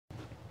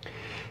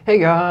Hey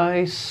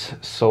guys!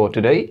 So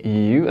today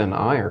you and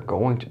I are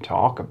going to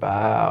talk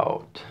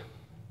about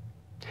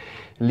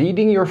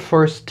leading your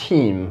first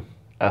team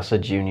as a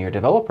junior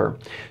developer.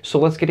 So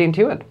let's get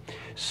into it.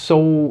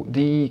 So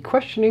the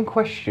question in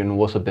question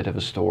was a bit of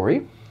a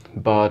story,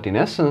 but in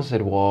essence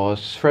it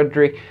was,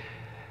 Frederick,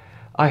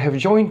 I have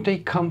joined a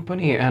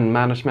company and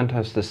management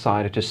has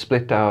decided to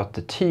split out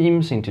the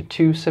teams into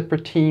two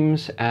separate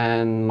teams,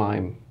 and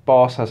my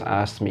boss has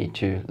asked me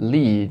to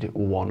lead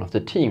one of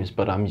the teams,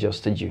 but I'm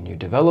just a junior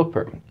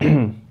developer.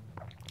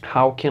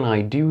 How can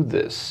I do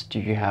this? Do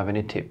you have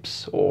any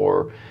tips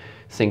or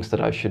things that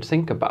I should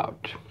think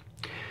about?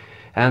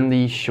 And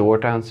the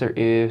short answer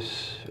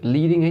is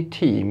leading a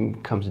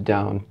team comes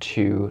down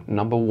to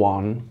number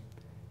one,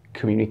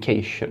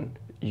 communication.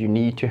 You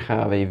need to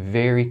have a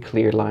very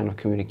clear line of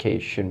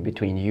communication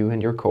between you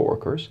and your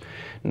coworkers.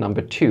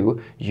 Number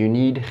two, you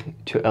need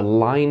to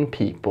align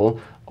people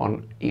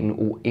on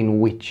in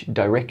which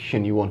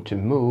direction you want to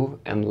move.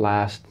 And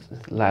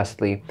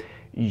lastly,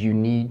 you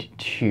need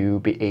to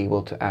be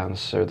able to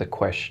answer the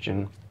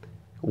question,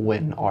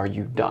 when are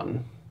you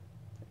done?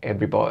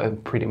 Everybody,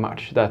 pretty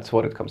much, that's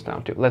what it comes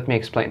down to. Let me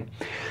explain.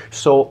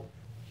 So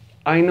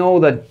I know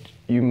that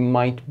you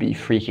might be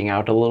freaking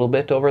out a little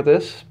bit over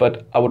this,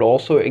 but I would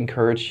also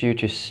encourage you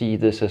to see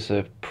this as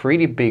a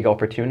pretty big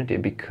opportunity,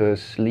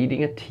 because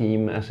leading a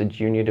team as a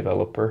junior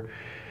developer,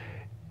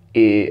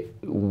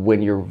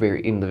 when you're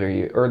in the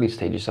very early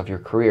stages of your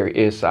career,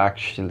 is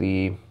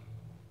actually,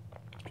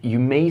 you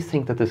may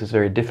think that this is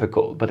very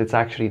difficult, but it's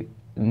actually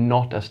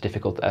not as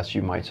difficult as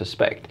you might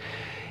suspect.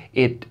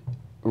 It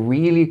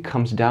really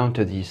comes down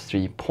to these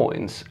 3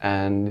 points,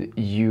 and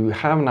you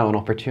have now an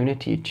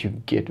opportunity to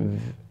get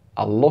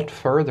a lot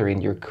further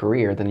in your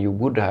career than you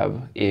would have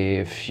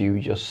if you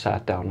just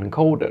sat down and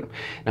coded.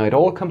 Now it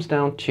all comes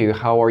down to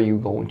how are you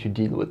going to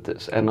deal with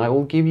this, and I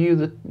will give you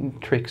the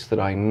tricks that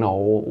I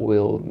know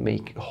will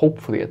make,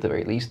 hopefully at the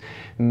very least,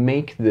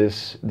 make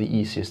this the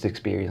easiest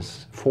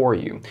experience for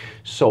you.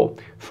 So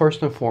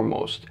first and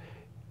foremost,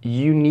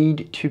 you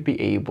need to be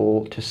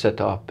able to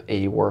set up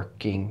a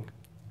working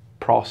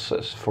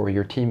process for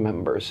your team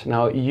members.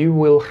 Now you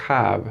will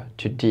have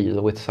to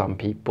deal with some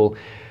people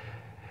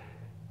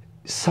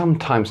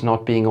sometimes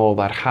not being all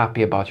that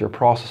happy about your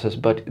processes,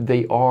 but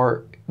they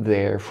are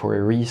there for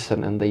a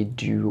reason and they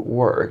do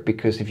work.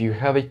 Because if you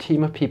have a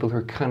team of people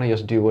who kind of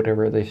just do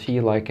whatever they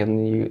feel like,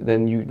 and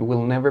then you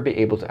will never be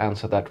able to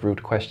answer that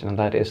root question, and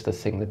that is the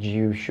thing that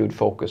you should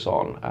focus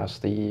on as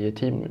the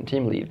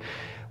team lead.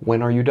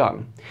 When are you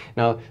done?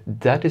 Now,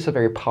 that is a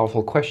very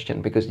powerful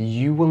question, because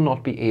you will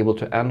not be able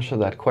to answer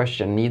that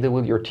question, neither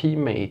will your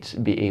teammates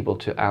be able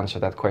to answer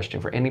that question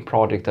for any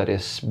project that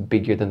is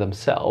bigger than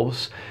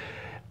themselves,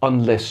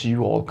 unless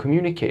you all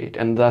communicate.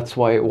 And that's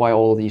why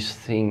all these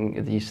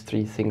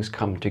 3 things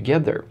come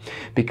together.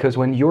 Because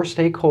when your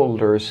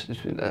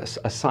stakeholders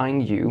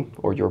assign you,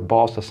 or your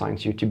boss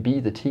assigns you to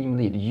be the team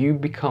lead, you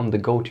become the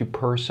go-to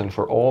person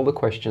for all the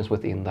questions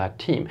within that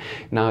team.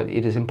 Now,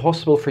 it is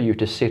impossible for you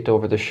to sit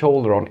over the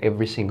shoulder on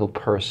every single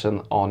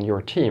person on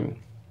your team.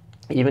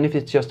 Even if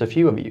it's just a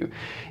few of you,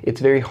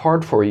 it's very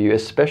hard for you,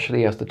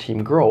 especially as the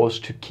team grows,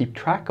 to keep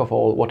track of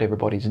what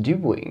everybody's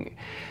doing.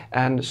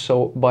 And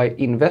so by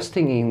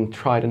investing in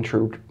tried and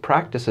true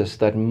practices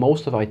that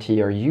most of IT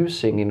are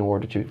using in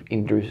order to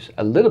introduce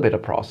a little bit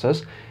of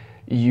process,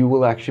 you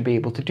will actually be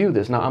able to do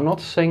this. Now, I'm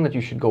not saying that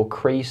you should go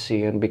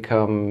crazy and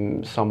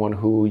become someone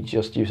who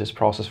just uses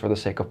process for the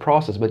sake of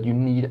process, but you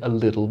need a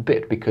little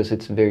bit, because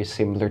it's very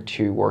similar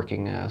to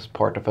working as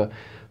part of a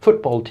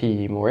football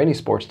team or any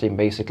sports team.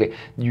 Basically,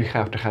 you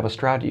have to have a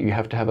strategy, you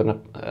have to have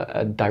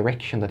a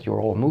direction that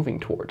you're all moving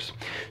towards.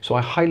 So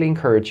I highly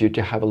encourage you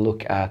to have a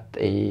look at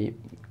a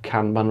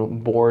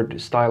Kanban board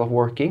style of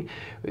working.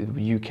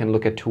 You can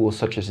look at tools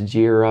such as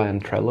Jira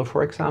and Trello,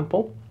 for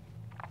example.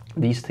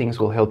 These things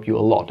will help you a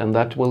lot,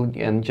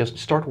 and just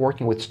start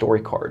working with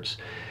story cards.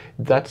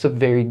 That's a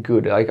very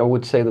good, like, I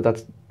would say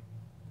that's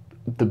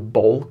the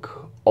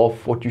bulk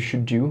of what you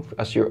should do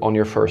as you're on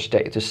your first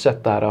day, to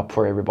set that up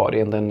for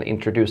everybody, and then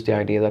introduce the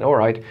idea that, all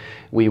right,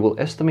 we will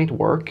estimate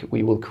work,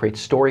 we will create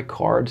story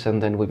cards,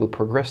 and then we will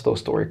progress those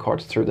story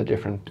cards through the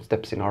different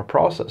steps in our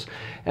process.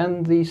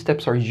 And these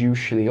steps are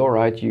usually, all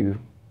right, you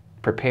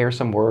prepare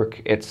some work,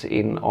 it's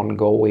in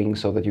ongoing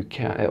so that you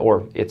can,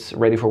 or it's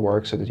ready for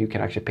work so that you can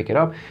actually pick it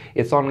up.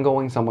 It's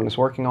ongoing, someone is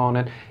working on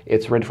it,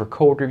 it's ready for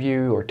code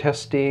review or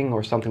testing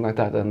or something like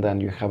that, and then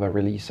you have a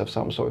release of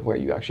some sort where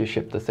you actually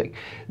ship the thing.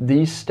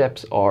 These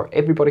steps are,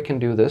 everybody can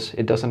do this.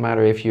 It doesn't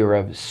matter if you're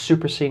a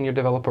super senior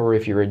developer or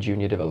if you're a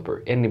junior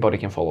developer. Anybody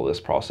can follow this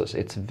process.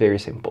 It's very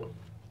simple.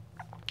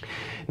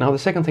 Now, the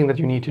second thing that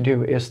you need to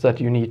do is that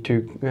you need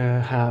to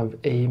have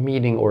a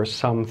meeting or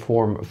some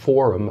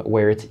forum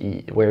where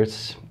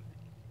it's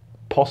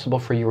possible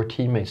for your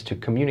teammates to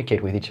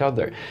communicate with each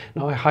other.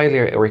 Now, I highly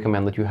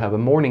recommend that you have a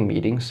morning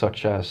meeting,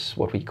 such as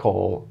what we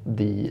call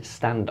the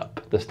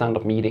stand-up. The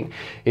stand-up meeting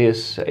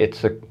is,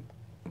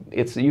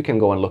 you can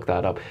go and look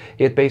that up.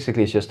 It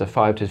basically is just a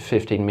 5 to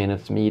 15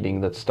 minutes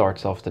meeting that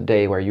starts off the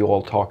day, where you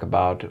all talk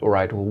about, all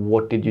right, well,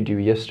 what did you do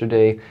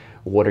yesterday?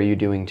 what are you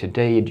doing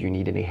today? Do you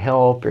need any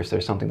help? Is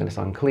there something that is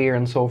unclear,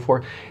 and so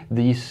forth?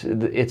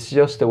 It's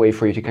just a way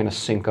for you to kind of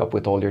sync up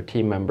with all your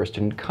team members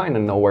to kind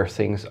of know where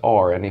things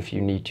are, and if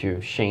you need to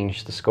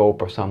change the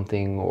scope of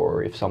something,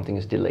 or if something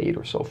is delayed,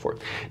 or so forth.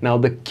 Now,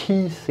 the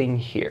key thing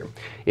here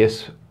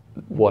is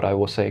what I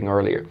was saying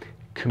earlier: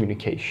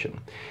 communication.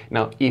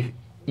 Now, if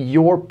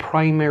your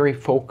primary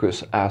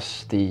focus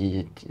as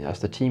the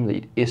team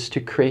lead is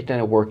to create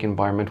a work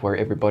environment where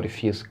everybody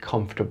feels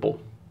comfortable,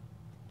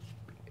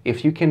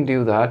 if you can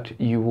do that,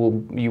 you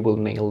will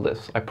nail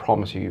this. I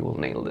promise you, you will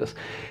nail this.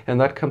 And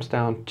that comes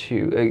down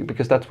to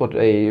because that's what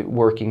a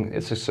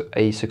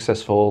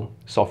successful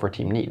software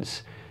team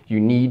needs. You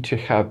need to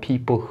have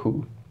people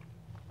who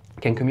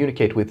can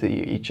communicate with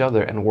each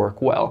other and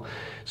work well.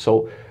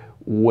 So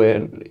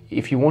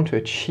if you want to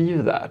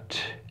achieve that,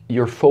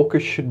 your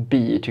focus should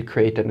be to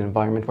create an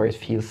environment where it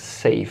feels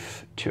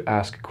safe to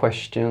ask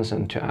questions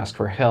and to ask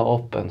for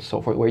help and so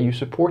forth, where you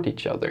support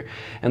each other.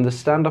 And the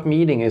stand-up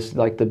meeting is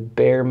like the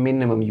bare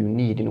minimum you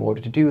need in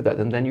order to do that.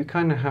 And then you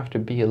kind of have to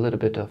be a little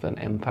bit of an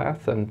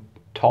empath and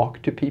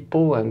talk to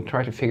people and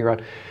try to figure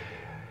out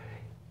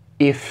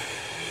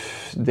if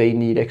they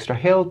need extra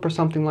help or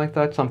something like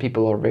that. Some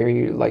people are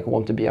very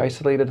want to be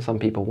isolated, some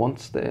people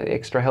want the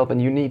extra help,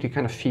 and you need to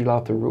kind of feel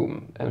out the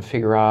room and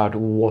figure out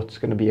what's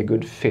going to be a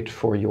good fit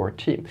for your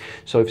team.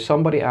 So if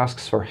somebody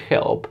asks for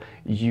help,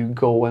 you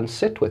go and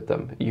sit with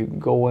them, you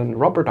go and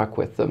rubber duck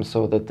with them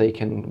so that they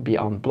can be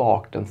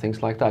unblocked and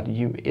things like that.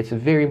 It's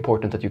very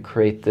important that you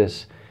create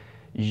this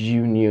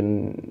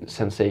union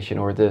sensation,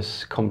 or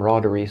this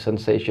camaraderie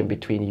sensation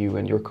between you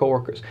and your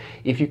coworkers.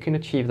 If you can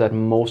achieve that,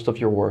 most of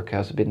your work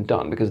has been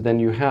done, because then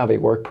you have a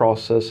work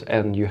process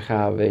and you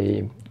have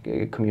a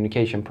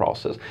communication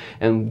process,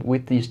 and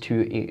with these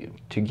two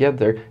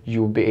together,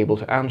 you'll be able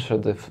to answer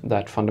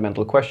that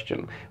fundamental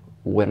question: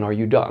 when are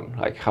you done?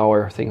 Like, how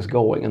are things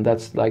going? And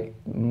that's like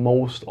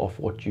most of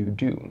what you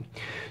do.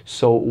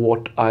 So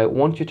what I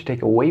want you to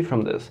take away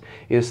from this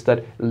is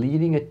that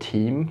leading a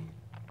team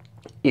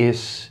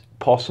is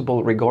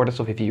possible regardless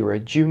of if you're a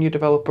junior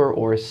developer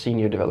or a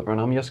senior developer.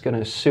 And I'm just going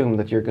to assume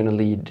that you're going to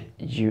lead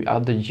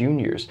other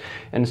juniors.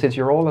 And since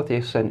you're all at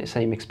the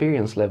same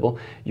experience level,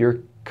 you're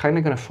kind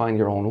of going to find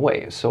your own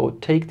way. So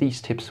take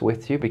these tips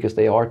with you, because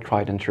they are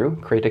tried and true.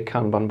 Create a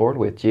Kanban board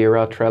with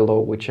Jira,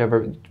 Trello,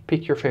 whichever,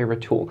 pick your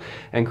favorite tool,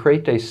 and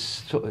create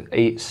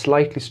a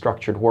slightly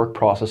structured work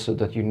process so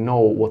that you know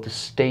what the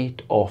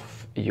state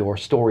of your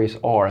stories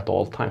are at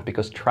all times,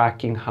 because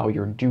tracking how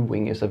you're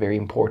doing is a very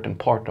important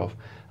part of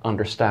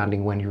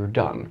understanding when you're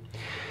done.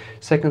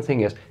 Second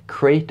thing is,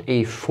 create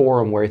a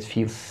forum where it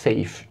feels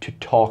safe to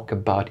talk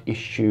about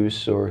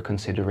issues or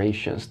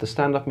considerations. The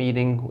stand-up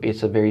meeting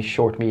is a very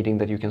short meeting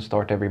that you can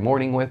start every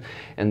morning with,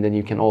 and then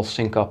you can all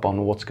sync up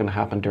on what's going to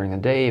happen during the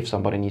day, if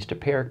somebody needs to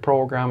pair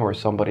program or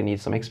somebody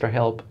needs some extra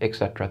help,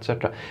 etc.,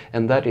 etc.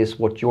 And that is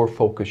what your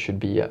focus should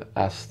be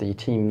as the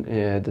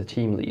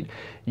team lead.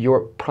 Your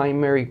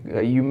primary,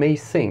 you may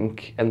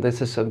think, and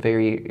this is a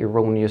very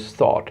erroneous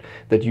thought,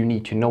 that you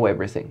need to know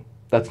everything.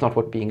 That's not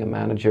what being a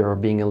manager or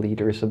being a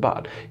leader is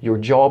about. Your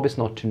job is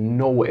not to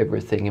know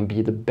everything and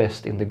be the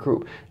best in the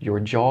group. Your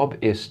job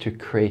is to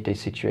create a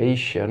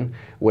situation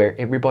where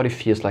everybody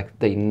feels like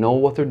they know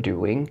what they're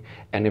doing,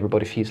 and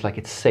everybody feels like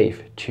it's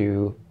safe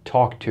to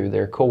talk to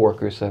their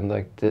coworkers, and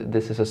like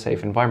this is a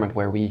safe environment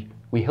where we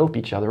help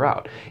each other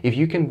out. If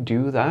you can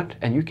do that,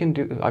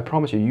 and I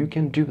promise you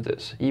can do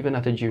this even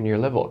at a junior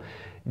level,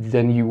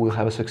 then you will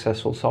have a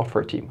successful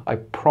software team. I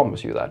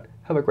promise you that.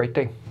 Have a great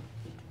day.